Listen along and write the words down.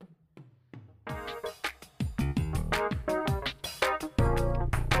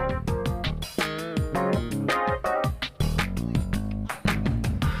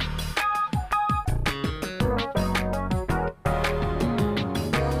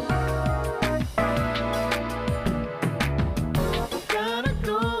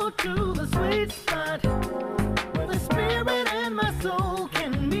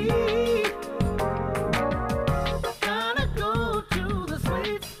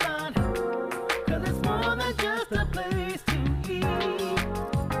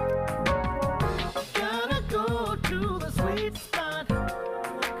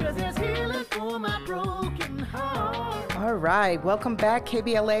right, welcome back,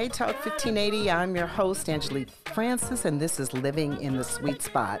 KBLA Talk 1580. I'm your host, Angelique Francis, and this is Living in the Sweet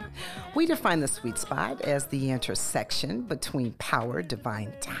Spot. We define the sweet spot as the intersection between power,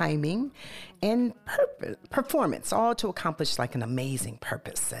 divine timing, and performance, all to accomplish like an amazing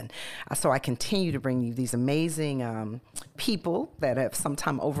purpose. And so I continue to bring you these amazing people that have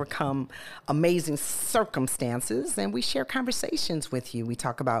sometime overcome amazing circumstances, and we share conversations with you. We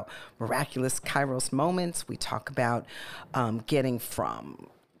talk about miraculous Kairos moments. We talk about getting from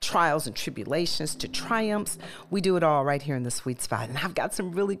trials and tribulations to triumphs. We do it all right here in the sweet spot. And I've got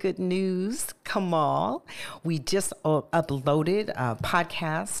some really good news. Kamal, we just uploaded a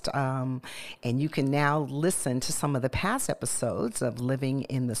podcast, and you can now listen to some of the past episodes of Living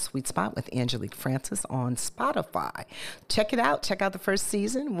in the Sweet Spot with Angelique Francis on Spotify. Check it out. Check out the first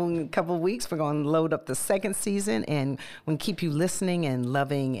season. In a couple of weeks, we're going to load up the second season, and we'll keep you listening and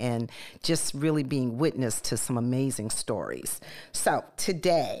loving and just really being witness to some amazing stories. So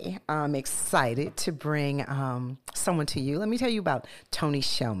today, I'm excited to bring someone to you. Let me tell you about Tony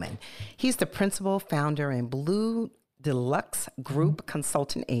Shellman. He's the principal, founder, and Deluxe Group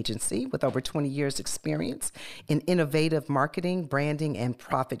consultant agency with over 20 years experience in innovative marketing, branding, and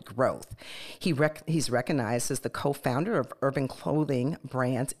profit growth. He's recognized as the co-founder of urban clothing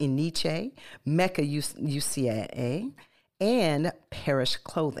brands Enyce, Mecca UCA, and Parish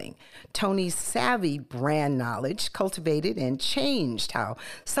clothing. Tony's savvy brand knowledge cultivated and changed how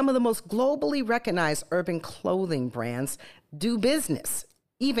some of the most globally recognized urban clothing brands do business,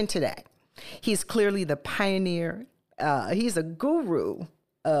 even today. He's clearly the pioneer. He's a guru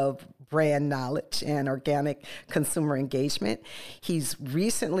of brand knowledge and organic consumer engagement. He's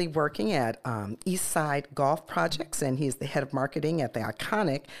recently working at Eastside Golf Projects, and he's the head of marketing at the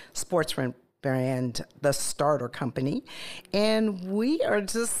iconic sportswear brand, The Starter Company. And we are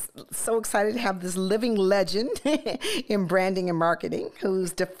just so excited to have this living legend in branding and marketing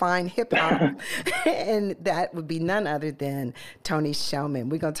who's defined hip hop. And that would be none other than Tony Shellman.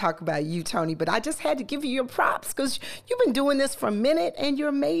 We're going to talk about you, Tony, but I just had to give you your props because you've been doing this for a minute and you're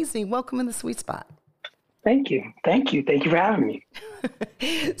amazing. Welcome in the sweet spot. Thank you. Thank you. Thank you for having me.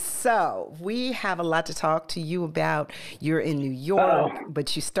 So we have a lot to talk to you about. You're in New York,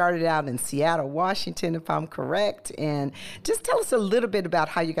 but you started out in Seattle, Washington, if I'm correct. And just tell us a little bit about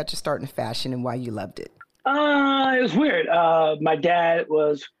how you got your start in fashion and why you loved it. It was weird. My dad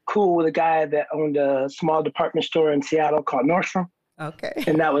was cool with a guy that owned a small department store in Seattle called Nordstrom. Okay.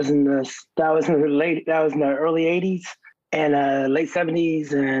 And that was in the early 80s and late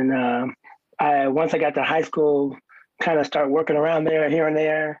 70s. And once I got to high school, kind of started working around there, here and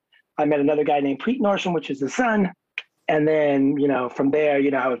there. I met another guy named Preet Nordstrom, which is his son. And then, from there,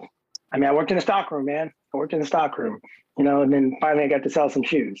 I worked in the stockroom, man. I worked in the stockroom, and then finally I got to sell some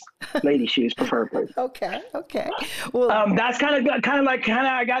shoes, lady shoes preferably. Okay. Well, that's kind of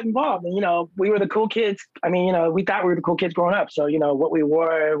I got involved. And, we were the cool kids. We thought we were the cool kids growing up. So, what we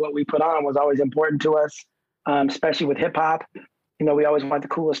wore, what we put on was always important to us, especially with hip hop. We always want the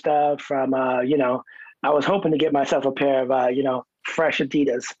coolest stuff from, I was hoping to get myself a pair of, fresh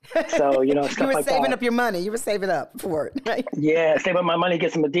Adidas. So, stuff like that. You were saving up your money. You were saving up for it, right? Yeah, save up my money,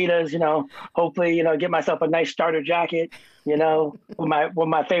 get some Adidas, hopefully, get myself a nice starter jacket, with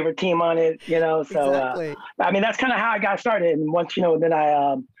my favorite team on it, So, exactly. That's kind of how I got started. And once, then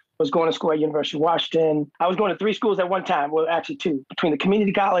I was going to school at University of Washington. I was going to 3 schools at one time. Well, actually 2, between the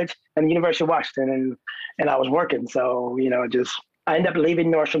community college and the University of Washington. And I was working. So, I ended up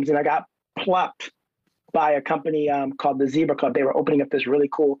leaving Nordstrom's and I got plucked by a company called the Zebra Club. They were opening up this really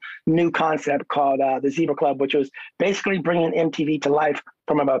cool new concept called the Zebra Club, which was basically bringing MTV to life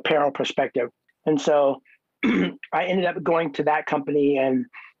from an apparel perspective. And so I ended up going to that company and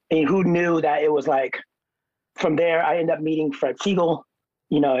who knew that it was like, from there, I ended up meeting Fred Siegel,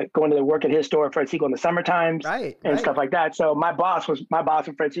 going to work at his store, Fred Siegel in the summer times and stuff like that. So my boss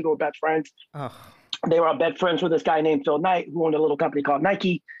and Fred Siegel were best friends. Oh. They were all best friends with this guy named Phil Knight, who owned a little company called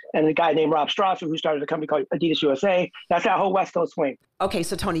Nike, and a guy named Rob Strasser, who started a company called Adidas USA. That's our whole West Coast swing. Okay,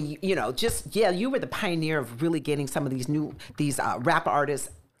 so Tony, you were the pioneer of really getting some of these rap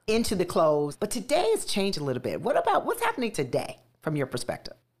artists into the clothes. But today it's changed a little bit. What's happening today from your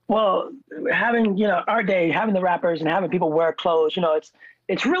perspective? Well, having, our day, having the rappers and having people wear clothes,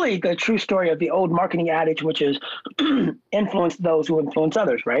 it's really the true story of the old marketing adage, which is influence those who influence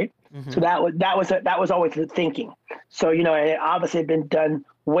others, right? Mm-hmm. So that was always the thinking. So, it obviously had been done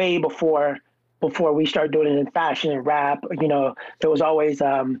way before we started doing it in fashion and rap. There was always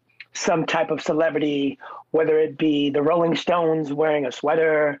some type of celebrity, whether it be the Rolling Stones wearing a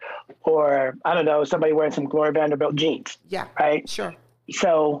sweater or, I don't know, somebody wearing some Gloria Vanderbilt jeans. Yeah, right? Sure.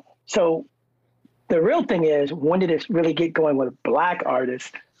 So The real thing is, when did it really get going with Black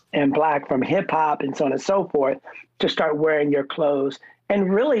artists and Black from hip hop and so on and so forth to start wearing your clothes?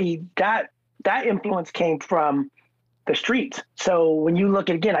 And really that influence came from the streets. So when you look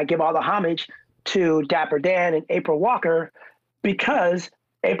at, again, I give all the homage to Dapper Dan and April Walker because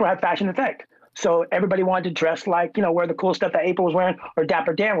April had fashion effect. So everybody wanted to dress like, wear the cool stuff that April was wearing or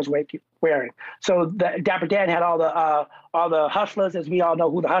Dapper Dan was wearing. So Dapper Dan had all the hustlers, as we all know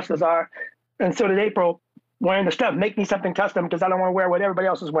who the hustlers are. And so did April, wearing the stuff. Make me something custom because I don't want to wear what everybody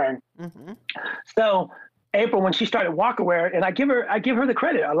else is wearing. Mm-hmm. So April, when she started Walker Wear, and I give her the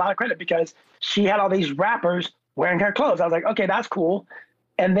credit, a lot of credit, because she had all these rappers wearing her clothes. I was like, okay, that's cool.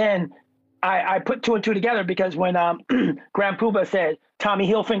 And then I put two and two together because when Grand Poobah said Tommy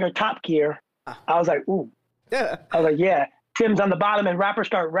Hilfiger Top Gear, I was like, ooh. Yeah. I was like, yeah. Tim's on the bottom, and rappers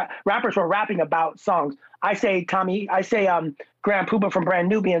were rapping about songs. I say Grand Poobah from Brand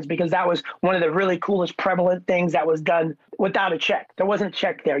Nubians because that was one of the really coolest prevalent things that was done without a check. There wasn't a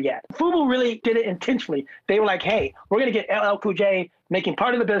check there yet. FUBU really did it intentionally. They were like, hey, we're going to get LL Cool J making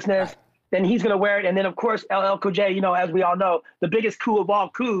part of the business. Right. Then he's going to wear it. And then, of course, LL Cool J, as we all know, the biggest coup of all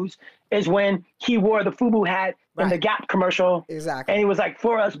coups is when he wore the FUBU hat in the Gap commercial. Exactly. And he was like,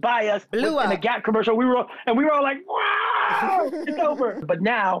 for us, by us. In the Gap commercial. We were all like, wow, it's over. But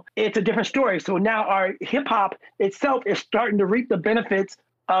now it's a different story. So now our hip hop itself is starting to reap the benefits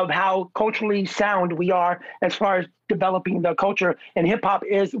of how culturally sound we are as far as developing the culture. And hip hop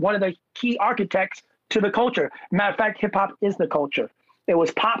is one of the key architects to the culture. Matter of fact, hip hop is the culture. It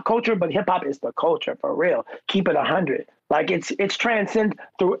was pop culture, but hip hop is the culture for real. Keep it 100. Like it's transcend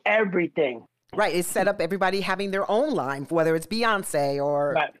through everything. Right. It's set up everybody having their own line, whether it's Beyonce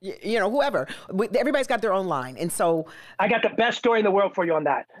or, whoever. Everybody's got their own line. And so I got the best story in the world for you on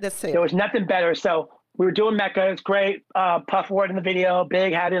that. That's it. There was nothing better. So we were doing Mecca. It's great. Puff wore it in the video.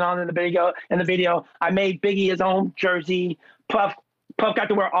 Big had it on in the video. I made Biggie his own jersey. Puff got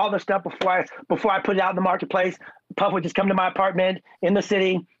to wear all the stuff before I put it out in the marketplace. Puff would just come to my apartment in the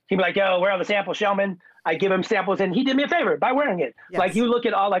city. He'd be like, yo, where are the samples, Shellman? I give him samples, and he did me a favor by wearing it. Yes. Like you look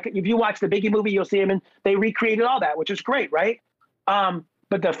at if you watch the Biggie movie, you'll see him, and they recreated all that, which is great, right?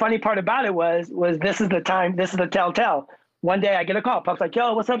 But the funny part about it was this is the telltale. One day I get a call. Puff's like,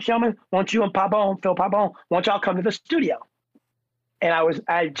 yo, what's up, Shellman? Won't you and Phil Pabon, won't y'all come to the studio? And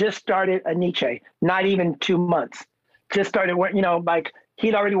I just started Enyce, not even 2 months. Just started wearing,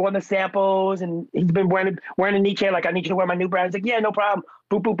 he'd already worn the samples, and he's been wearing Enyce. Like, I need you to wear my new brand. He's like, yeah, no problem.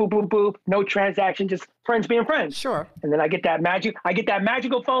 Boop, boop, boop, boop, boop. No transaction, just friends being friends. Sure. And then I get that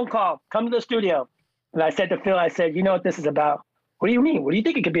magical phone call. Come to the studio. And I said to Phil, you know what this is about? What do you mean? What do you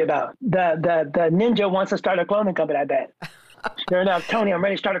think it could be about? The ninja wants to start a clothing company, I bet. Sure enough, Tony, I'm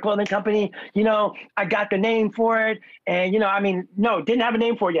ready to start a clothing company. I got the name for it. And, didn't have a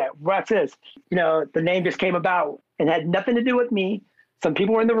name for it yet. Watch this. The name just came about and had nothing to do with me. Some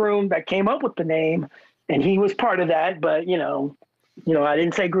people were in the room that came up with the name, and he was part of that. But, I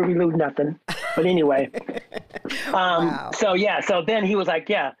didn't say Groovy Lou nothing. But anyway. Wow. So then he was like,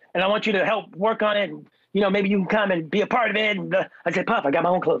 yeah, and I want you to help work on it. And, maybe you can come and be a part of it. And I said, Puff, I got my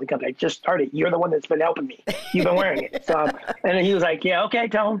own clothing company. I just started. You're the one that's been helping me. You've been wearing it. So, and then he was like, yeah, okay,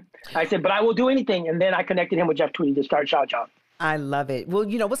 Tone. I said, but I will do anything. And then I connected him with Jeff Tweedy to start Shaw Job. I love it. Well,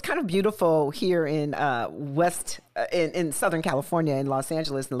 what's kind of beautiful here in in Southern California, in Los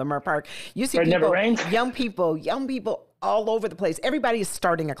Angeles, in Lamar Park, you see young people all over the place. Everybody is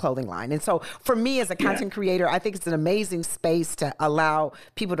starting a clothing line. And so for me as a content creator, I think it's an amazing space to allow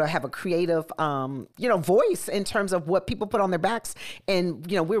people to have a creative, voice in terms of what people put on their backs. And,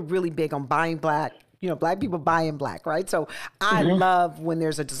 we're really big on buying Black. Black people buying Black, right? So I love when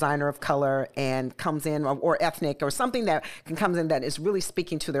there's a designer of color and comes in, or ethnic, or something that comes in that is really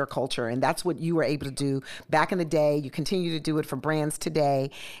speaking to their culture. And that's what you were able to do back in the day. You continue to do it for brands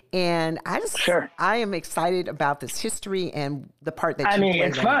today. And I am excited about this history and the part that you played.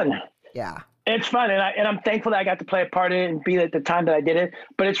 It's fun. Yeah. It's fun. And I'm thankful that I got to play a part in it and be at the time that I did it.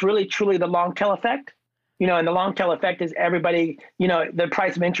 But it's really, truly the long tail effect. And the long tail effect is everybody, the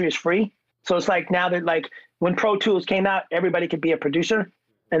price of entry is free. So it's like now that when Pro Tools came out, everybody could be a producer.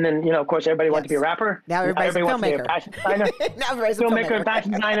 And then, of course, everybody wanted to be a rapper. Now everybody wants to be a fashion designer. Now everybody's a filmmaker and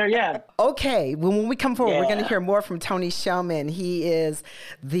fashion designer, yeah. Okay, when we come forward, we're going to hear more from Tony Shellman. He is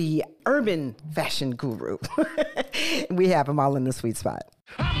the urban fashion guru. We have him all in the sweet spot.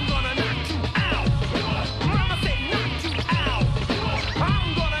 I'm gonna knock you out. Mama said knock you out.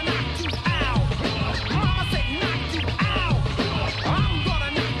 I'm gonna knock you out. Mama said knock you out. I'm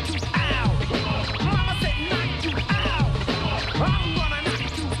gonna knock you out. Mama said knock you out. I'm gonna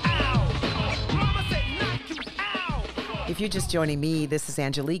knock you out. Mama said knock you out. If you're just joining me, this is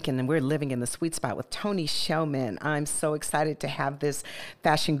Angelique, and we're living in the sweet spot with Tony Shellman. I'm so excited to have this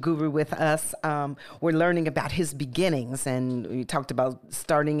fashion guru with us. We're learning about his beginnings, and we talked about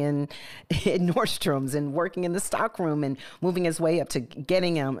starting in Nordstrom's and working in the stockroom and moving his way up to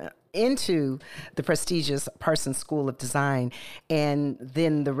getting into the prestigious Parsons School of Design, and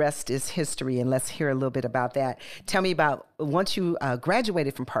then the rest is history. And let's hear a little bit about that. Tell me about, once you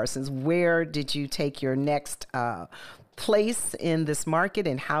graduated from Parsons, where did you take your next place in this market,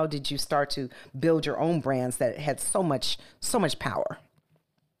 and how did you start to build your own brands that had so much power?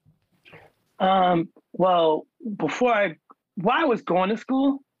 Well, while I was going to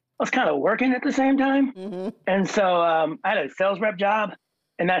school, I was kind of working at the same time. Mm-hmm. And so I had a sales rep job.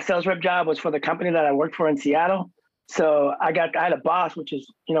 And that sales rep job was for the company that I worked for in Seattle. So I had a boss, which is,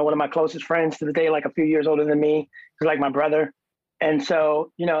 one of my closest friends to the day, like a few years older than me. He's like my brother. And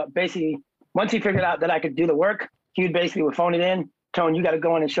so, basically, once he figured out that I could do the work, he would phone it in, Tone, you got to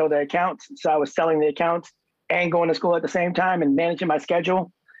go in and show the accounts. So I was selling the accounts and going to school at the same time and managing my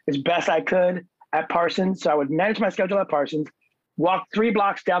schedule as best I could at Parsons. So I would manage my schedule at Parsons, walk 3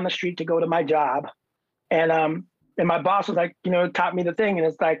 blocks down the street to go to my job. And my boss was like, taught me the thing. And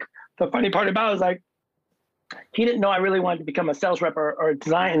it's like, the funny part about it is like, he didn't know I really wanted to become a sales rep or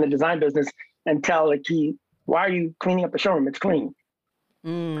design in the design business until why are you cleaning up the showroom? It's clean.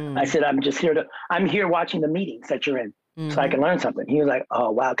 I said, I'm here watching the meetings that you're in so I can learn something. He was like,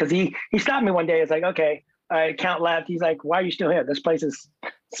 oh, wow. Cause he stopped me one day. It's like, okay, all right, count left. He's like, why are you still here? This place is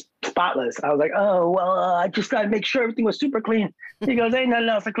spotless. I was like, oh, well, I just got to make sure everything was super clean. He goes, ain't nothing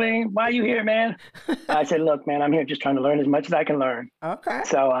else to clean. Why are you here, man? I said, look, man, I'm here just trying to learn as much as I can learn. Okay.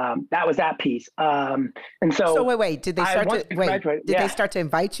 So that was that piece. And so wait, did they start to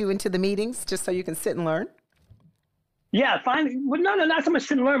invite you into the meetings just so you can sit and learn? Yeah, finally. Well, no, not so much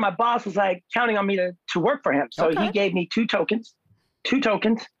sit and learn. My boss was like counting on me to work for him. So he gave me 2 tokens.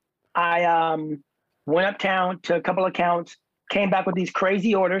 I went uptown to a couple accounts, came back with these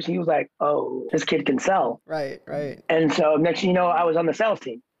crazy orders. He was like, oh, this kid can sell. Right. And so next thing you know, I was on the sales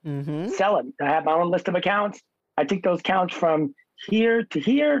team, selling. I had my own list of accounts. I took those accounts from here to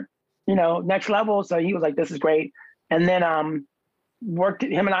here, next level. So he was like, this is great. And then him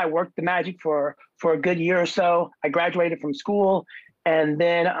and I worked the magic for a good year or so. I graduated from school, and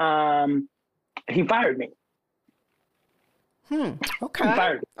then he fired me. Okay. He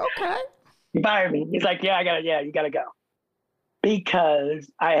fired me. Okay. He fired me. He's like, you gotta go. Because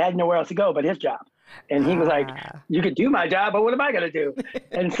I had nowhere else to go but his job. And he was like, you could do my job, but what am I gonna do?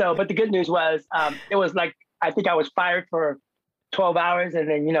 And so, but the good news was, it was like, I think I was fired for 12 hours. And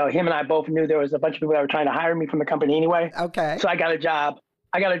then, him and I both knew there was a bunch of people that were trying to hire me from the company anyway. Okay. So I got a job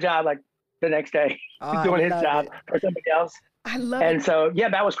like the next day doing his job for somebody else. I love it. And so,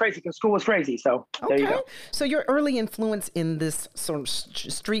 that was crazy because school was crazy. So there you go. So your early influence in this sort of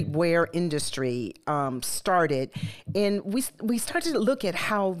streetwear industry started, and we started to look at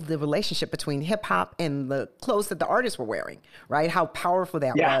how the relationship between hip hop and the clothes that the artists were wearing, right? How powerful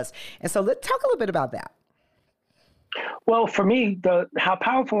that was. And so let's talk a little bit about that. Well, for me, how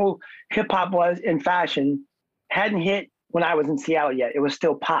powerful hip hop was in fashion hadn't hit when I was in Seattle yet. It was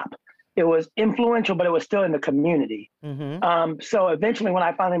still pop. It was influential, but it was still in the community. So eventually, when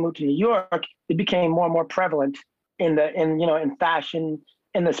I finally moved to New York, it became more and more prevalent in fashion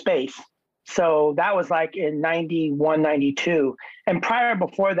in the space. So that was like in 91, 92. And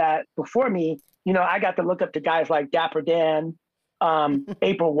before me, I got to look up to guys like Dapper Dan,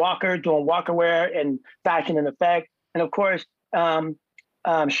 April Walker doing Walker wear and fashion and effect. And of course,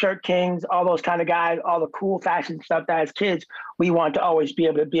 Shirt Kings, all those kind of guys, all the cool fashion stuff that as kids, we want to always be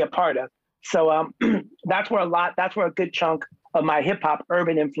able to be a part of. So that's where a good chunk of my hip hop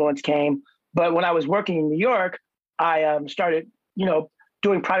urban influence came. But when I was working in New York, I started,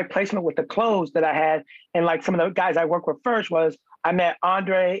 doing product placement with the clothes that I had. And like some of the guys I worked with first I met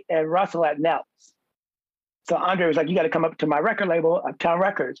Andre and Russell at Nels. So Andre was like, you got to come up to my record label, Uptown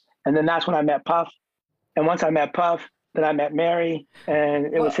Records. And then that's when I met Puff. And once I met Puff, then I met Mary,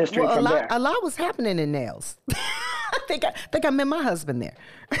 and it was history from there. A lot was happening in Nails. I think I met my husband there.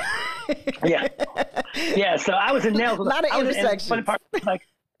 Yeah. So I was in Nails. A lot of intersections.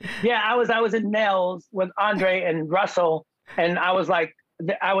 I was in Nails with Andre and Russell, and I was like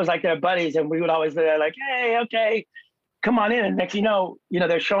their buddies, and we would always be like, hey, okay, come on in. And next,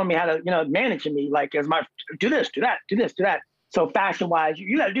 they're showing me how to, manage me, like as my do this, do that, do this, do that. So fashion wise,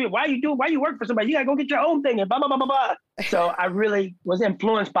 you got to do it. Why you work for somebody? You got to go get your own thing and blah, blah, blah, blah, blah. So I really was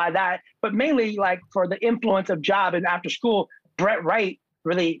influenced by that, but mainly like for the influence of job and after school, Brett Wright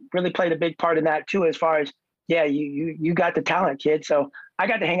really played a big part in that too, as far as, you got the talent, kid. So I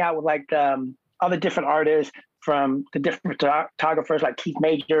got to hang out with like other different artists, from the different photographers like Keith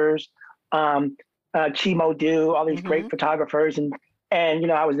Majors, Chimo Do, all these great photographers. And, you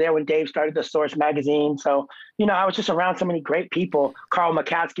know, I was there when Dave started the Source magazine. So, you know, I was just around so many great people. Carl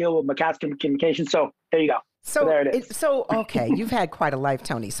McCaskill with McCaskill Communications. So there you go. So there it is. Okay, you've had quite a life,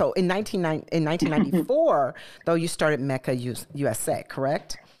 Tony. So in 1994, though, you started Mecca USA,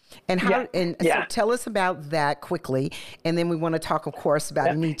 correct? And how? So tell us about that quickly, and then we want to talk, of course, about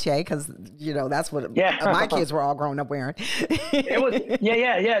Enyce, because you know that's what my kids were all growing up wearing. It was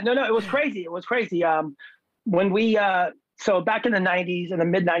No, it was crazy. It was crazy. When we so back in the '90s, in the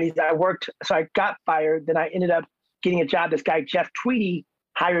mid '90s, I worked. So I got fired. Then I ended up getting a job. This guy Jeff Tweedy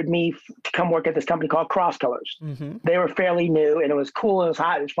hired me to come work at this company called Cross Colors. They were fairly new, and it was cool. And it was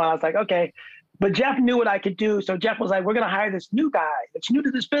hot. It was fun. I was like, okay. But Jeff knew what I could do. So Jeff was like, we're going to hire this new guy that's new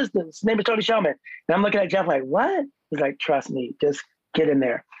to this business. His name is Tony Shellman. And I'm looking at Jeff like, what? He's like, trust me, just get in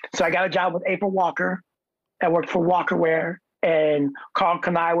there. So I got a job with April Walker. I worked for Walker Wear. And Carl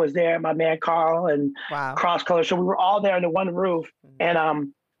Kanai was there, my man Carl, and Cross Color. So we were all there under one roof.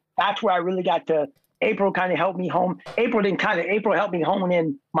 And that's where I really got to, April kind of helped me home. April helped me hone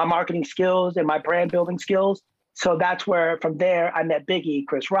in my marketing skills and my brand building skills. So that's where, from there, I met Biggie,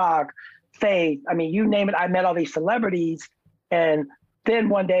 Chris Rock, Faith. I mean, you name it. I met all these celebrities. And then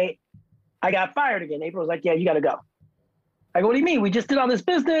one day I got fired again. April was like, yeah, you got to go. I go, what do you mean? We just did all this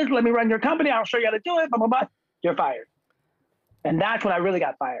business. Let me run your company. I'll show you how to do it. Blah, blah, blah. You're fired. And that's when I really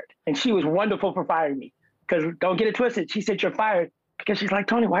got fired. And she was wonderful for firing me, because don't get it twisted. She said, you're fired because she's like,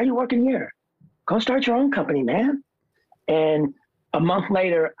 Tony, why are you working here? Go start your own company, man. And a month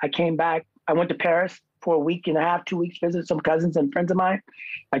later, I came back. I went to Paris for a week and a half, 2 weeks, visit some cousins and friends of mine.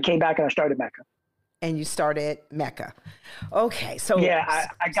 I came back and I started Mecca. And you started Mecca. Okay, so... Yeah,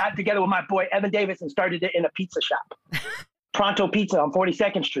 I got together with my boy, Evan Davis, and started it in a pizza shop. Pronto Pizza on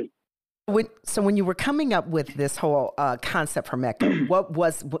 42nd Street. So when you were coming up with this whole concept for Mecca, what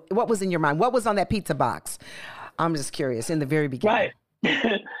was in your mind? What was on that pizza box? I'm just curious, in the very beginning.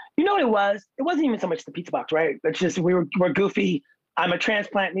 Right. You know what it was? It wasn't even so much the pizza box, right? It's just we're goofy. I'm a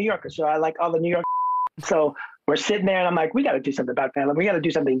transplant New Yorker, so I like all the New York. So we're sitting there, and I'm like, we got to do something about that. Like, we got to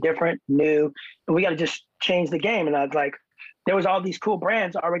do something different, new, and we got to just change the game. And I was like, there was all these cool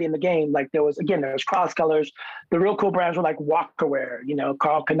brands already in the game. Like there was Cross Colors. The real cool brands were like Walker Wear, you know,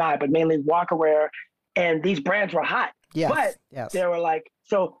 Carl Kanai, but mainly Walker Wear. And these brands were hot. Yes, but they were like,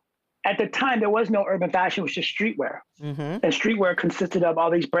 so at the time, there was no urban fashion. It was just streetwear. And streetwear consisted of all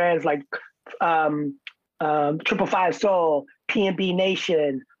these brands like 555 Soul, P&B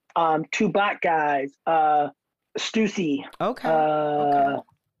Nation, Two Black Guys, Stussy,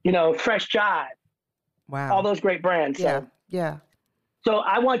 you know, Fresh Jive. Wow. All those great brands. So, So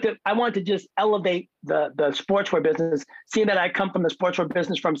I want to just elevate the sportswear business, seeing that I come from the sportswear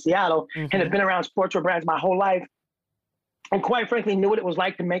business from Seattle and have been around sportswear brands my whole life. And quite frankly, knew what it was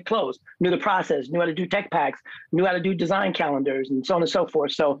like to make clothes, knew the process, knew how to do tech packs, knew how to do design calendars, and so on and so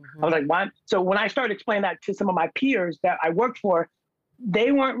forth. So I was like, why? So when I started explaining that to some of my peers that I worked for,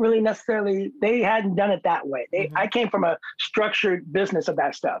 they weren't really necessarily, they hadn't done it that way. I came from a structured business of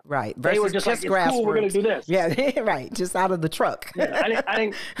that stuff. Right. They were just like, it's cool, we're going to do this. Yeah, right. Just out of the truck. And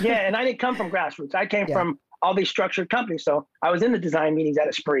I didn't come from grassroots. I came from all these structured companies. So I was in the design meetings at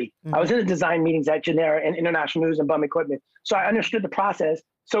Esprit. I was in the design meetings at Genera and International News and Bum Equipment. So I understood the process.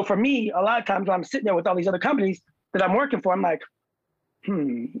 So for me, a lot of times when I'm sitting there with all these other companies that I'm working for, I'm like,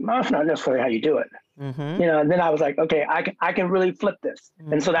 that's not necessarily how you do it. You know, and then I was like, okay, I can really flip this.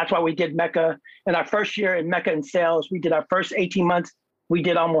 And so that's why we did Mecca. In our first year in Mecca in sales, we did our first 18 months, we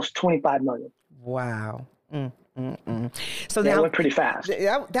did almost 25 million. Wow. So that now, went pretty fast.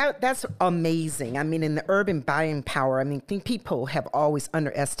 That's amazing. I mean, in the urban buying power, I mean, I think people have always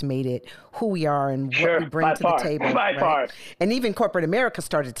underestimated who we are and what we bring to the table. By far. And even corporate America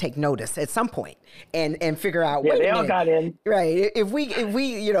started to take notice at some point and figure out. Yeah, wait they a all minute. got in. Right. If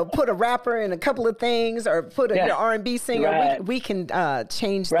we you know put a rapper in a couple of things or put a R&B singer, we can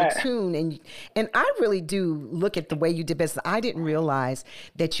change the tune. And I really do look at the way you did business. I didn't realize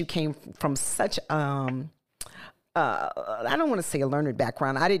that you came from such I don't want to say a learned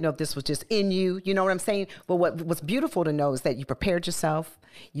background. I didn't know if this was just in you. You know what I'm saying? But what's beautiful to know is that you prepared yourself.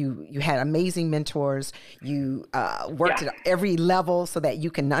 You had amazing mentors. You worked at every level so that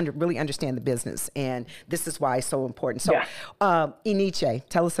you can really understand the business. And this is why it's so important. So Enyce,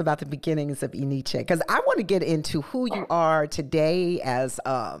 tell us about the beginnings of Enyce. Because I want to get into who you are today as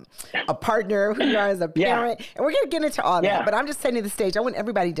a partner, who you are as a parent. And we're going to get into all that. But I'm just setting the stage. I want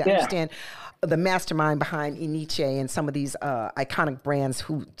everybody to understand the mastermind behind Enyce and some of these iconic brands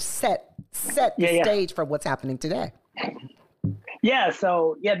who set the stage for what's happening today. Yeah.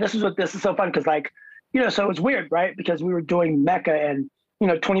 So this is so fun because like so it was weird, right? Because we were doing Mecca, and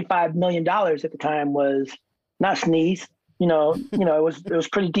 $25 million at the time was not sneeze. It was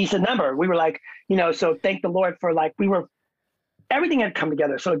pretty decent number. We were like, so thank the Lord for like everything had come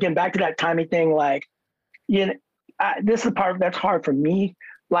together. So again, back to that timing thing, like, this is the part that's hard for me.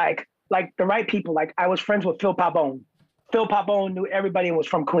 Like the right people. Like I was friends with Phil Pabon. Phil Pabon knew everybody and was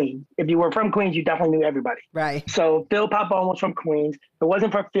from Queens. If you were from Queens, you definitely knew everybody. Right. So Phil Pabon was from Queens. If it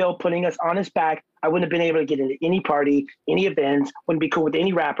wasn't for Phil putting us on his back, I wouldn't have been able to get into any party, any events, wouldn't be cool with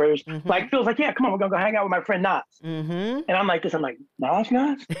any rappers. Mm-hmm. Like Phil's like, yeah, come on, we're gonna go hang out with my friend Nas. Mm-hmm. And I'm like,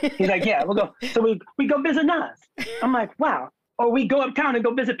 Nas? He's like, yeah, we'll go. So we go visit Nas. I'm like, wow. Or we go uptown and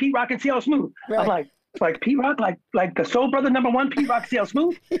go visit Pete Rock and CL Smooth. Right. I'm like Pete Rock, like the Soul Brother #1, Pete Rock, CL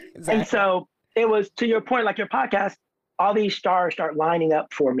Smooth. Exactly. And so it was, to your point, like your podcast, all these stars start lining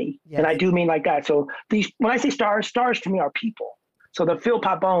up for me. Yes. And I do mean like that. So when I say stars to me are people. So the Phil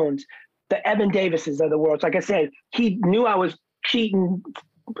Pabons, the Evan Davises of the world. So like I said, he knew I was cheating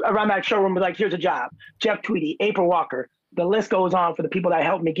around that showroom, but like, here's a job. Jeff Tweedy, April Walker, the list goes on for the people that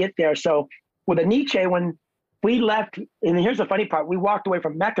helped me get there. So with Enyce, when we left, and here's the funny part, we walked away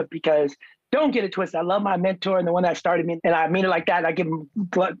from Mecca because, don't get it twisted, I love my mentor and the one that started me, and I mean it like that. I give him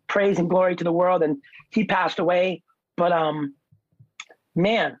praise and glory to the world, and he passed away. But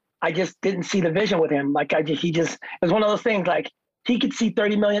man, I just didn't see the vision with him. Like it was one of those things, like he could see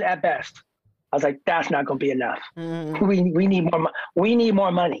 30 million at best. I was like, that's not going to be enough. Mm-hmm. We need more. We need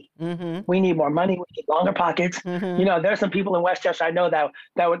more money. Mm-hmm. We need more money. We need longer pockets. Mm-hmm. There's some people in Westchester I know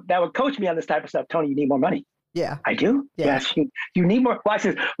that would coach me on this type of stuff. Tony, you need more money. Yeah. I do? Yeah. Yes. You need more. Watch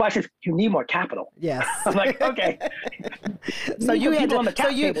this. You need more capital. Yes. I'm like, okay. So you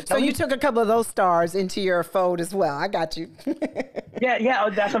took a couple of those stars into your fold as well. I got you. Yeah.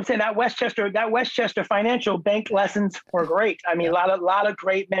 That's what I'm saying. That Westchester financial bank lessons were great. I mean, a lot of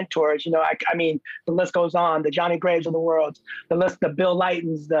great mentors. I mean, the list goes on. The Johnny Graves of the world, the Bill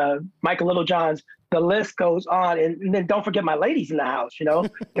Lightons, the Michael Littlejohns. The list goes on, and then don't forget my ladies in the house,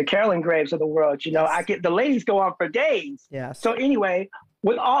 the Carolyn Graves of the world, the ladies go on for days. Yeah. So anyway,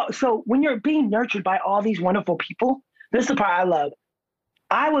 so when you're being nurtured by all these wonderful people, this is the part I love.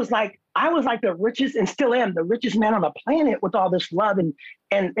 I was like the richest, and still am the richest man on the planet with all this love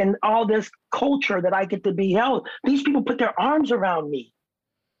and all this culture that I get to be held. These people put their arms around me.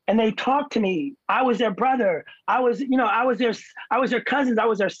 And they talked to me. I was their brother. I was their cousins. I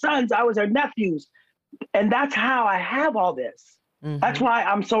was their sons. I was their nephews. And that's how I have all this. Mm-hmm. That's why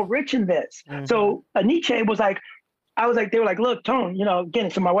I'm so rich in this. Mm-hmm. So Enyce was like, they were like, look, Tony,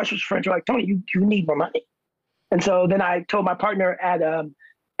 again, some of my Western friends were like, Tony, you need more money. And so then I told my partner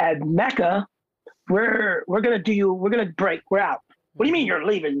at Mecca, we're going to break. We're out. What do you mean you're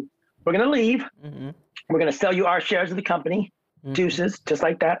leaving? We're going to leave. Mm-hmm. We're going to sell you our shares of the company. Mm-hmm. Deuces, just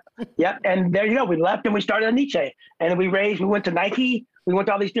like that. Yep. And there you go. We left and we started Enyce. And we went to Nike. We went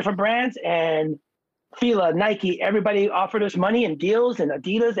to all these different brands, and Fila, Nike, everybody offered us money and deals, and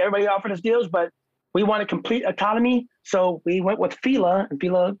Adidas, everybody offered us deals, but we wanted complete autonomy. So we went with Fila, and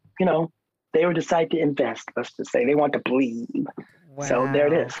Fila, they were decided to invest. Let's just say they want to believe. Wow. So there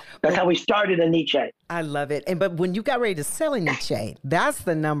it is. That's how we started Enyce. I love it. But when you got ready to sell Enyce, that's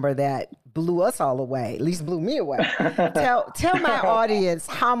the number that blew us all away, at least blew me away. Tell my audience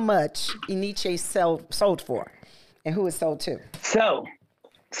how much Enyce sold for and who it sold to.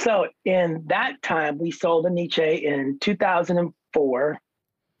 So in that time, we sold Enyce in 2004.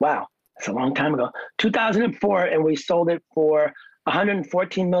 Wow, that's a long time ago. 2004, and we sold it for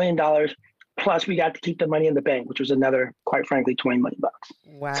 $114 million. Plus, we got to keep the money in the bank, which was another, quite frankly, $20 million.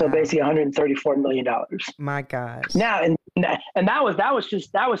 Wow. So basically $134 million. My gosh. Now, and that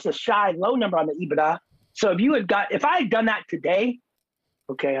was a shy low number on the EBITDA. So if I had done that today,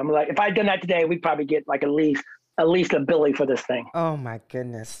 okay, I'm like, if I had done that today, we'd probably get like at least $1 billion for this thing. Oh my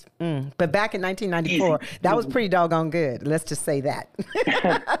goodness. But back in 1994, that was pretty doggone good. Let's just say that.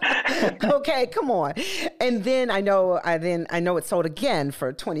 Okay, come on. And then I know it sold again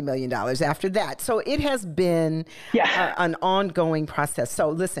for $20 million after that. So it has been an ongoing process. So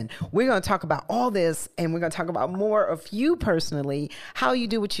listen, we're going to talk about all this, and we're going to talk about more of you personally, how you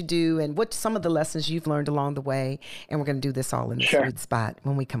do what you do, and what some of the lessons you've learned along the way. And we're going to do this all in the sweet spot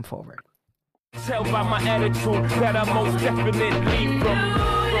when we come forward. Tell by my attitude that I most definitely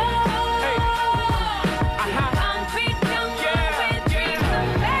from.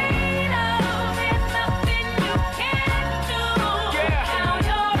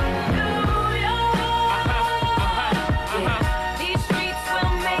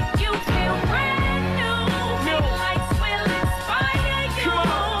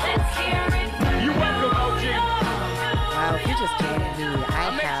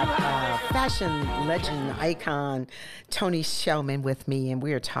 fashion legend icon Tony Shellman with me, and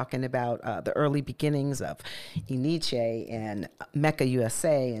we are talking about the early beginnings of Enyce and Mecca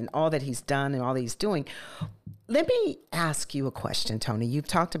USA and all that he's done and all that he's doing. Let me ask you a question, Tony. You've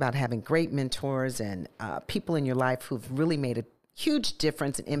talked about having great mentors and people in your life who've really made a huge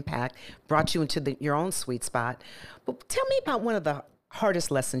difference and impact, brought you into your own sweet spot. But tell me about one of the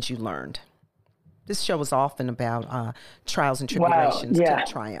hardest lessons you learned. This show is often about trials and tribulations to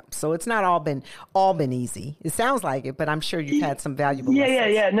triumph. So it's not all been easy. It sounds like it, but I'm sure you've had some valuable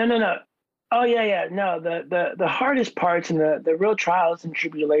lessons. No. Oh, yeah. No, the hardest parts and the real trials and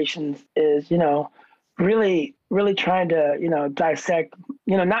tribulations is, really trying to, dissect,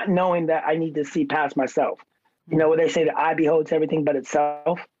 not knowing that I need to see past myself. Where they say the eye beholds everything but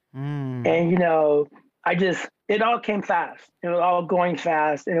itself. And, it all came fast. It was all going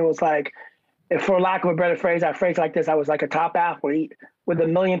fast. And it was like, for lack of a better phrase, I phrase like this: I was like a top athlete with a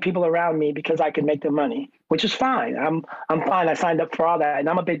million people around me because I could make the money, which is fine. I'm fine. I signed up for all that, and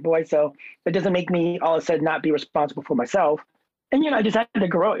I'm a big boy, so it doesn't make me all of a sudden not be responsible for myself. And I just had to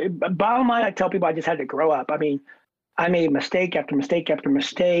grow. Bottom line, I tell people I just had to grow up. I mean, I made mistake after mistake after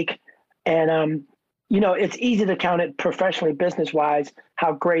mistake, and it's easy to count it professionally, business wise,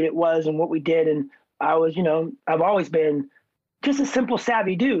 how great it was and what we did. And I was, I've always been just a simple,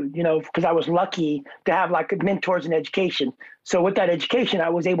 savvy dude, because I was lucky to have like mentors in education. So with that education, I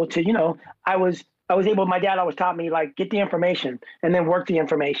was able to, I was able, my dad always taught me, like, get the information and then work the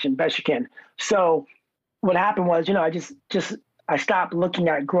information best you can. So what happened was, I stopped looking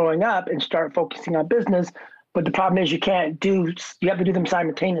at growing up and start focusing on business. But the problem is you have to do them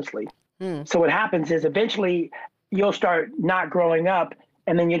simultaneously. So what happens is eventually you'll start not growing up,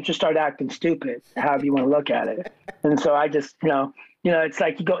 and then you just start acting stupid, however you want to look at it. And so I just, it's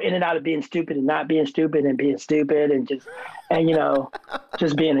like you go in and out of being stupid and not being stupid and being stupid and just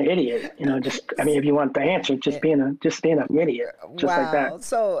being an idiot. If you want the answer, just being an idiot, just like that.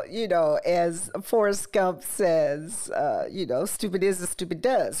 So, as Forrest Gump says, stupid is as stupid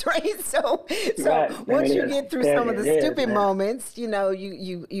does, right? So right. Once you get through some of the stupid moments,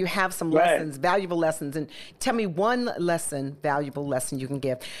 you have some lessons, valuable lessons. And tell me one valuable lesson you can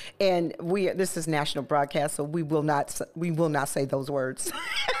give. And this is national broadcast, so we will not say those words.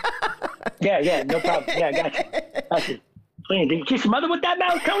 Yeah, no problem. Yeah, gotcha. Did you kiss your mother with that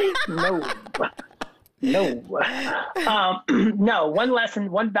mouth, Tony? No. No.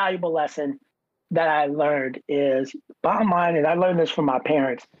 One valuable lesson that I learned is, bottom line, and I learned this from my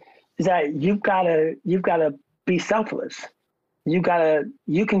parents, is that you've gotta be selfless. You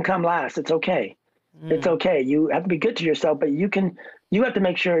can come last. It's okay. It's okay. You have to be good to yourself, but you have to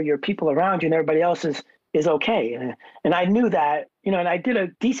make sure your people around you and everybody else is okay. And I knew that, and I did a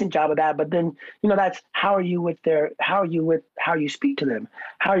decent job of that, but then, that's how are you with how you speak to them?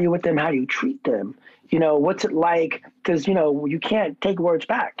 How are you with them? How do you treat them? What's it like? Because, you can't take words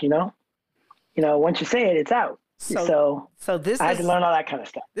back, once you say it, it's out. So I had to learn all that kind of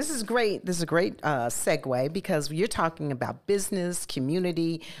stuff. This is great. This is a great segue, because you're talking about business,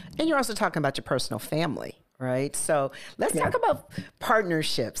 community, and you're also talking about your personal family. Right. So let's talk about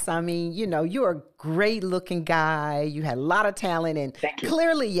partnerships. I mean, you're a great looking guy. You had a lot of talent, and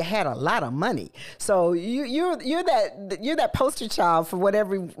clearly you had a lot of money. So you're that poster child for what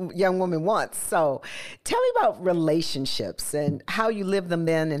every young woman wants. So tell me about relationships and how you lived them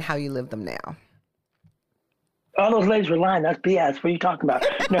then and how you live them now. All those ladies were lying. That's BS. What are you talking about?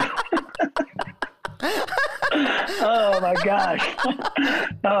 No. Oh my gosh.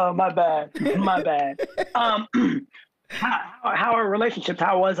 Oh, my bad. How are relationships?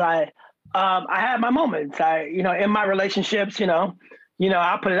 How was I? I had my moments. In my relationships, I'll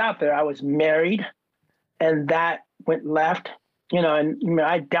put it out there. I was married, and that went left, and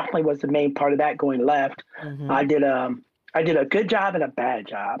I definitely was the main part of that going left. Mm-hmm. I did a good job and a bad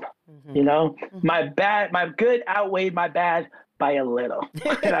job. Mm-hmm. My good outweighed my bad by a little.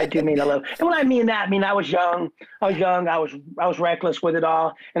 And I do mean a little. And when I mean that, I was young. I was reckless with it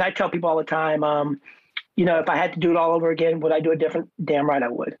all. And I tell people all the time, if I had to do it all over again, would I do it different? Damn right I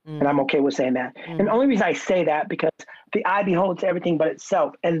would. And I'm okay with saying that. And the only reason I say that, because the eye beholds everything but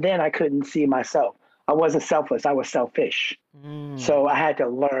itself. And then I couldn't see myself. I wasn't selfless. I was selfish. So I had to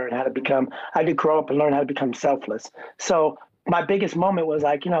learn how to I had to grow up and learn how to become selfless. So my biggest moment was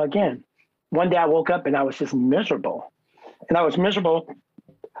like, again, one day I woke up and I was just miserable. And I was miserable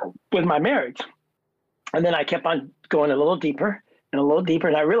with my marriage. And then I kept on going a little deeper and a little deeper.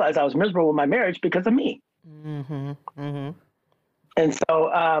 And I realized I was miserable with my marriage because of me. Mm-hmm. Mm-hmm. And so,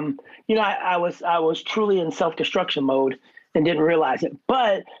 I was truly in self-destruction mode and didn't realize it.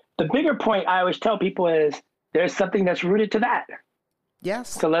 But the bigger point I always tell people is there's something that's rooted to that. Yes.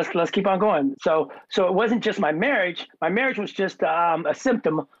 So let's keep on going. So it wasn't just my marriage. My marriage was just a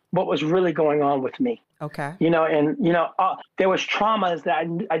symptom of what was really going on with me. Okay. There was traumas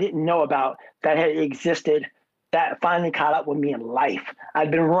that I didn't know about that had existed that finally caught up with me in life.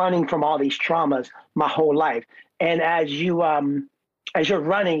 I'd been running from all these traumas my whole life. And as you're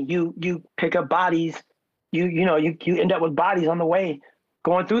running, you pick up bodies, you end up with bodies on the way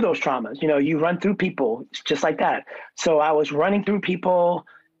going through those traumas. You run through people just like that. So I was running through people,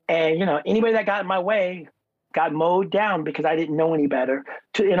 and anybody that got in my way got mowed down because I didn't know any better.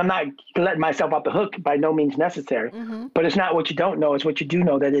 And I'm not letting myself off the hook, by no means necessary. Mm-hmm. But it's not what you don't know; it's what you do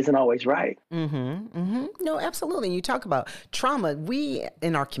know that isn't always right. Mm-hmm. Mm-hmm. No, absolutely. And you talk about trauma. We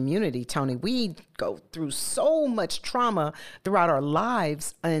in our community, Tony, we go through so much trauma throughout our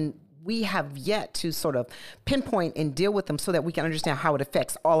lives, and we have yet to sort of pinpoint and deal with them so that we can understand how it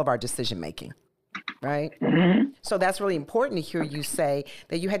affects all of our decision making. Right. Mm-hmm. So that's really important to hear you say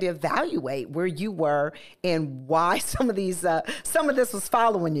that you had to evaluate where you were and why some of this was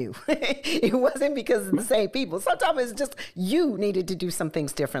following you. It wasn't because of the same people. Sometimes it's just you needed to do some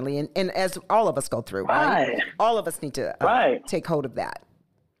things differently. And as all of us go through, right? All of us need to take hold of that.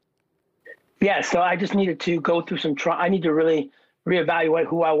 Yeah. So I just needed to go through some trauma. I need to really reevaluate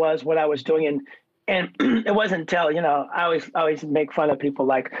who I was, what I was doing. And it wasn't until, I always make fun of people.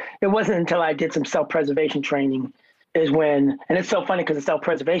 Like, it wasn't until I did some self-preservation training is when, and it's so funny because the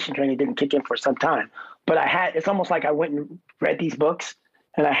self-preservation training didn't kick in for some time, but it's almost like I went and read these books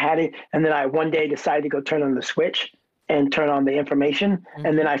and I had it. And then I one day decided to go turn on the switch and turn on the information. Mm-hmm.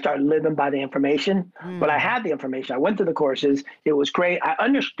 And then I started living by the information, but I had the information. I went through the courses. It was great. I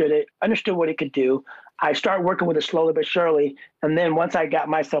understood it, understood what it could do. I started working with it slowly but surely. And then once I got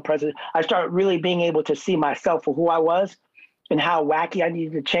myself present, I started really being able to see myself for who I was and how wacky I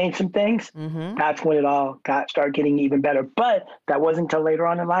needed to change some things. Mm-hmm. That's when it all started getting even better. But that wasn't until later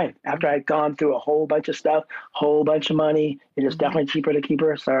on in life. After I'd gone through a whole bunch of stuff, whole bunch of money. It is definitely cheaper to keep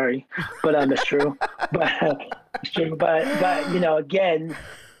her. Sorry. But it's true. It's true. But again,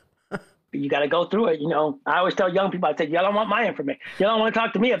 you got to go through it. I always tell young people, I say, y'all don't want my information. You don't want to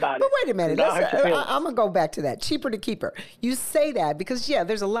talk to me about it. But wait a minute. I'm going to go back to that. Cheaper to keep her. You say that because,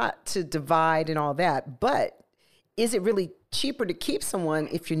 there's a lot to divide and all that. But is it really cheaper to keep someone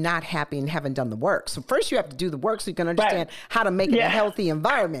if you're not happy and haven't done the work? So first you have to do the work so you can understand how to make it a healthy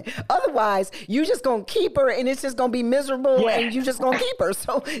environment. Otherwise, you're just going to keep her and it's just going to be miserable and you're just going to keep her.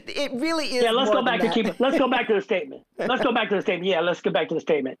 So it really is. Yeah, let's go back to keep her. Let's go back to the statement. Let's go back to the statement. Yeah, let's get back to the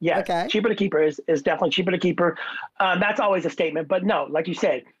statement. Yeah, okay. Cheaper to keep her is definitely cheaper to keep her. That's always a statement. But no, like you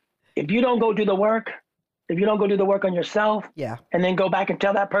said, if you don't go do the work, on yourself, and then go back and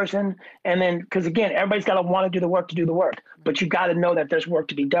tell that person, and then, because again, everybody's got to want to do the work, but you got to know that there's work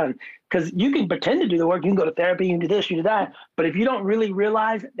to be done. Because you can pretend to do the work, you can go to therapy, you can do this, you do that, but if you don't really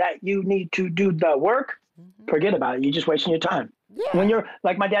realize that you need to do the work, forget about it. You're just wasting your time. Yeah. When you're,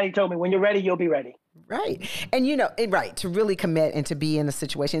 like my daddy told me, when you're ready, you'll be ready. Right. And, to really commit and to be in a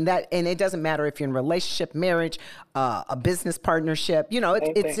situation and it doesn't matter if you're in a relationship, marriage, a business partnership,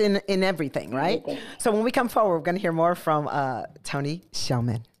 it's in everything. Right. Anything. So when we come forward, we're going to hear more from Tony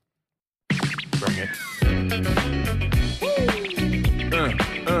Shellman. Bring it.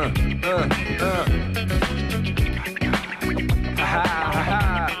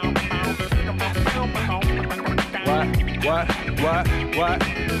 What?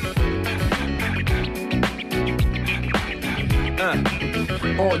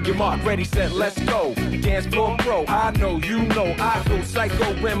 On your mark, ready, set, let's go. Dance floor pro, I know, I go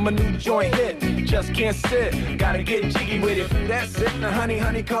psycho when my new joint hit. Just can't sit, gotta get jiggy with it. That's it, now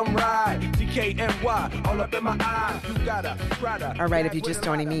honey, come ride. DKNY, all up in my eye. You gotta try to. All right, if you're just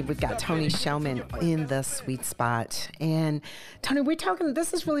joining me, we've got Tony Shellman in the sweet spot. And Tony,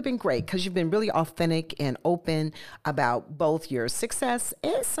 this has really been great because you've been really authentic and open about both your success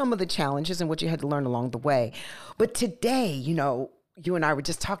and some of the challenges and what you had to learn along the way. But today, you and I were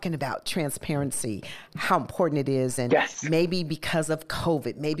just talking about transparency, how important it is, and maybe because of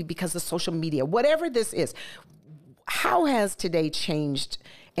COVID, maybe because of social media, whatever this is, how has today changed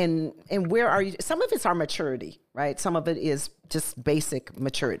and where are you? Some of it's our maturity, right? Some of it is just basic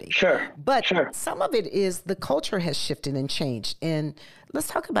maturity. Sure. But some of it is the culture has shifted and changed. And let's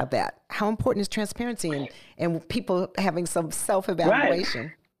talk about that. How important is transparency and people having some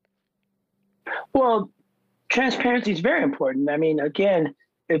self-evaluation? Right. Well, transparency is very important. I mean, again,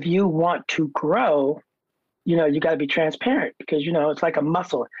 if you want to grow, you got to be transparent because, it's like a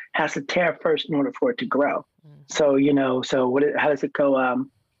muscle. It has to tear first in order for it to grow. So, how does it go?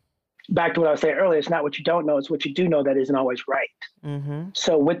 back to what I was saying earlier, it's not what you don't know, it's what you do know that isn't always right. Mm-hmm.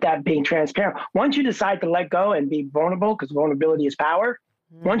 So with that being transparent, once you decide to let go and be vulnerable, because vulnerability is power,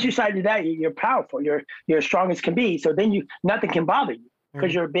 once you decide to do that, you're powerful. You're as strong as can be. So then nothing can bother you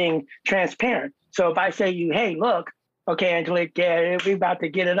because you're being transparent. So if I say to you, hey, look, okay, Angelique, yeah, we're about to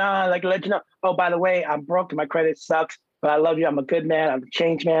get it on. Like, let you know, oh, by the way, I'm broke and my credit sucks, but I love you. I'm a good man. I'm a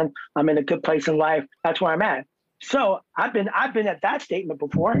changed man. I'm in a good place in life. That's where I'm at. So I've been at that statement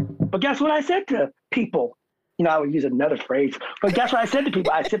before. But guess what I said to people? You know, I would use another phrase, but guess what I said to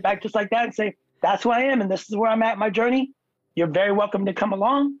people? I sit back just like that and say, that's who I am, and this is where I'm at in my journey. You're very welcome to come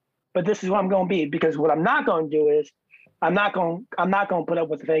along, but this is what I'm going to be. Because what I'm not going to do is, I'm not going to put up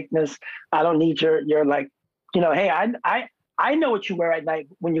with the fakeness. I don't need your like, you know, hey, I know what you wear at night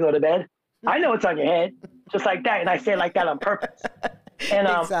when you go to bed. I know it's on your head, just like that, and I say it like that on purpose. And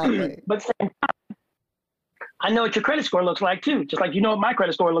Exactly. but same time, I know what your credit score looks like too, just like you know what my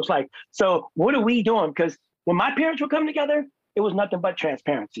credit score looks like. So what are we doing? Because when my parents were coming together, it was nothing but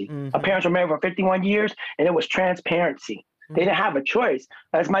transparency. Mm-hmm. My parents were married for 51 years, and it was transparency. Mm-hmm. They didn't have a choice.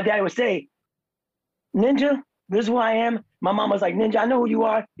 As my dad would say, Ninja, this is who I am. My mom was like, Ninja, I know who you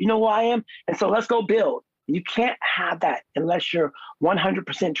are. You know who I am. And so let's go build. You can't have that unless you're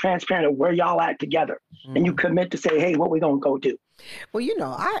 100% transparent of where y'all at together. Mm-hmm. And you commit to say, hey, what we going to go do? Well, you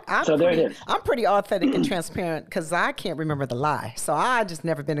know, I'm pretty authentic and transparent because I can't remember the lie. So I just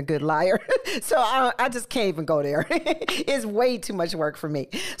never been a good liar. So I just can't even go there. It's way too much work for me.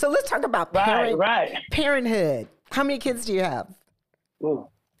 So let's talk about parenthood. How many kids do you have? Ooh,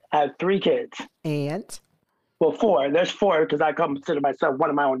 I have 3 kids. And? Well, 4. There's 4 because I consider myself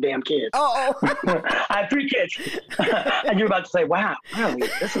one of my own damn kids. Oh. I have 3 kids. And you're about to say, wow, really?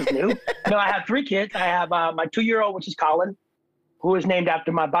 This is new. No, I have 3 kids. I have my 2-year-old, which is Colin, who is named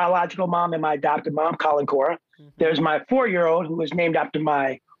after my biological mom and my adopted mom, Colin Cora. Mm-hmm. There's my 4-year-old, who is named after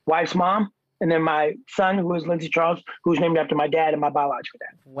my wife's mom. And then my son, who is Lindsay Charles, who's named after my dad and my biological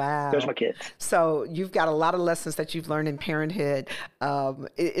dad. Wow. There's my kids. So you've got a lot of lessons that you've learned in parenthood.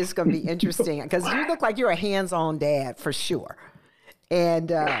 It's going to be interesting because you look like you're a hands-on dad for sure. And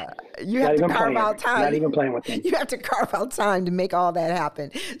you have to carve out time. Not even playing with them. You have to carve out time to make all that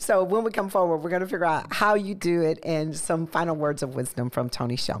happen. So when we come forward, we're going to figure out how you do it and some final words of wisdom from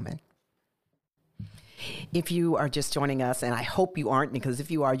Tony Shellman. If you are just joining us, and I hope you aren't, because if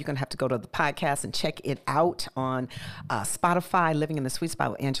you are, you're going to have to go to the podcast and check it out on Spotify, Living in the Sweet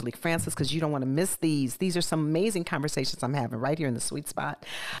Spot with Angelique Francis, because you don't want to miss these. These are some amazing conversations I'm having right here in the Sweet Spot.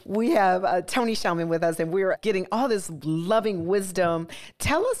 We have Tony Shellman with us, and we're getting all this loving wisdom.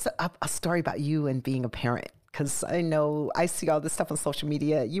 Tell us a story about you and being a parent, because I know I see all this stuff on social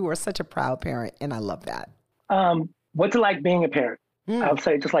media. You are such a proud parent, and I love that. What's it like being a parent? I'll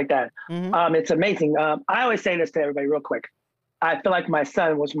say it just like that. Mm-hmm. It's amazing. I always say this to everybody real quick. I feel like my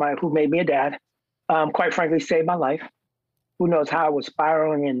son was who made me a dad. Quite frankly, saved my life. Who knows how I was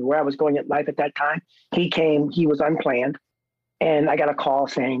spiraling and where I was going in life at that time. He came, he was unplanned. And I got a call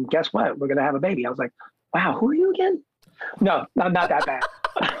saying, guess what? We're going to have a baby. I was like, wow, who are you again? No, not that bad.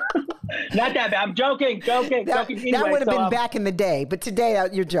 Not that bad. I'm joking. Anyway, that would have been back in the day, but today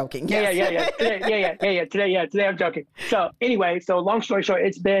you're joking. Yes. Yeah. Today I'm joking. So anyway, long story short,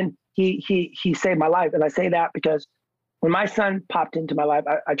 it's been he saved my life, and I say that because when my son popped into my life,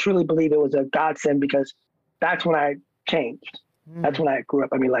 I truly believe it was a godsend because that's when I changed. That's when I grew up.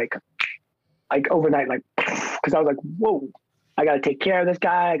 I mean, like overnight, because I was like, whoa. I got to take care of this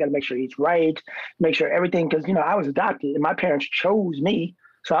guy. I got to make sure he's right, make sure everything, because, I was adopted and my parents chose me.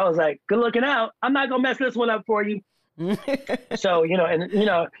 So I was like, good looking out. I'm not going to mess this one up for you. So,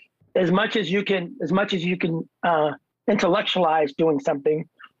 as much as you can intellectualize doing something,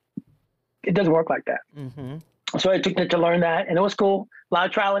 it doesn't work like that. Mm-hmm. So I took it to learn that, and it was cool. A lot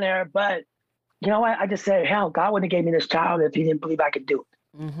of trial and error, but you know what? I just said, hell, God wouldn't have gave me this child if he didn't believe I could do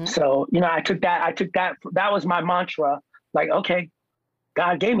it. Mm-hmm. So, I took that. That was my mantra. Like, okay,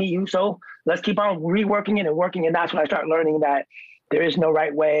 God gave me you, so let's keep on reworking it and working. And that's when I started learning that there is no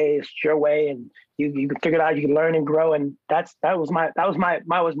right way, it's your way, and you can figure it out. You can learn and grow, and that was my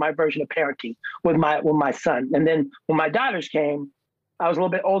version of parenting with my son. And then when my daughters came, I was a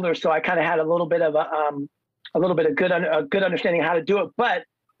little bit older, so I kind of had a little bit of a good understanding of how to do it. But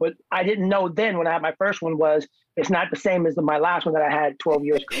what I didn't know then when I had my first one was it's not the same as my last one that I had 12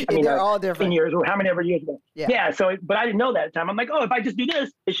 years ago. I mean, they're all different. 10 years or how many ever years ago. Yeah. So, but I didn't know that at the time. I'm like, oh, if I just do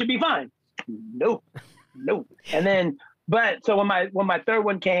this, it should be fine. Nope. And then, so when my third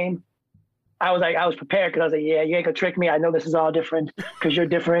one came, I was prepared because I was like, yeah, you ain't gonna trick me. I know this is all different because you're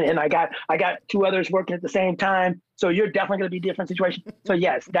different. And I got 2 others working at the same time. So you're definitely going to be a different situation. So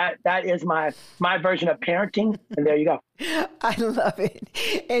yes, that is my version of parenting. And there you go. I love it.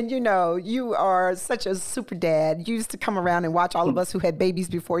 And you are such a super dad. You used to come around and watch all of us who had babies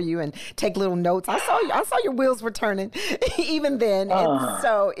before you and take little notes. I saw your wheels were turning even then. And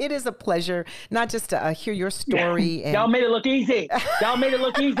so it is a pleasure not just to hear your story. And y'all made it look easy. Y'all made it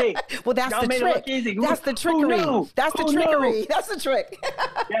look easy. Well, that's y'all the made trick. It look easy. That's the trickery. That's the trickery. That's the trick.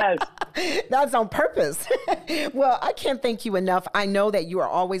 Yes. That's on purpose. Well, I can't thank you enough. I know that you are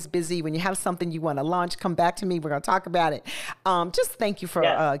always busy. When you have something you want to launch, come back to me. We're going to talk about it. Just thank you for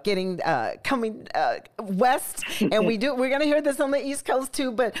coming west. And we're going to hear this on the East Coast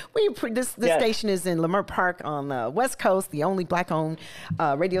too. But this station is in Leimert Park on the West Coast, the only Black-owned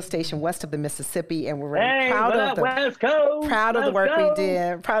radio station west of the Mississippi. And we're really proud of the West Coast. Proud of the work we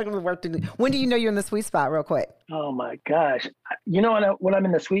did. Proud of the work we did. When do you know you're in the sweet spot? Real quick. Oh my gosh! When I'm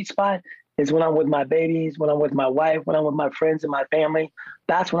in the sweet spot is when I'm with my babies, when I'm with my wife, when I'm with my friends and my family.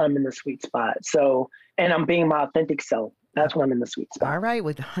 That's when I'm in the sweet spot. So, and I'm being my authentic self. That's when I'm in the sweet spot. All right.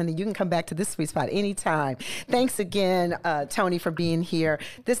 Well, honey, you can come back to this sweet spot anytime. Thanks again, Tony, for being here.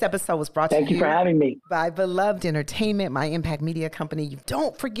 This episode was brought to you. Thank you for having me. By Beloved Entertainment, my impact media company.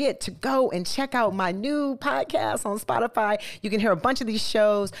 Don't forget to go and check out my new podcast on Spotify. You can hear a bunch of these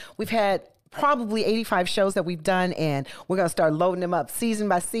shows. We've had probably 85 shows that we've done, and we're going to start loading them up season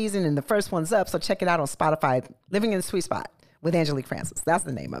by season, and the first one's up, so check it out on Spotify, Living in the Sweet Spot with Angelique Francis. That's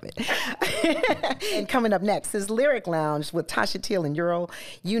the name of it. And coming up next is Lyric Lounge with Tasha Teal and Euro.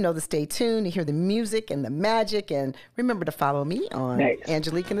 You know to stay tuned to hear the music and the magic, and remember to follow me on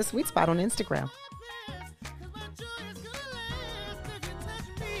Angelique in the Sweet Spot on Instagram.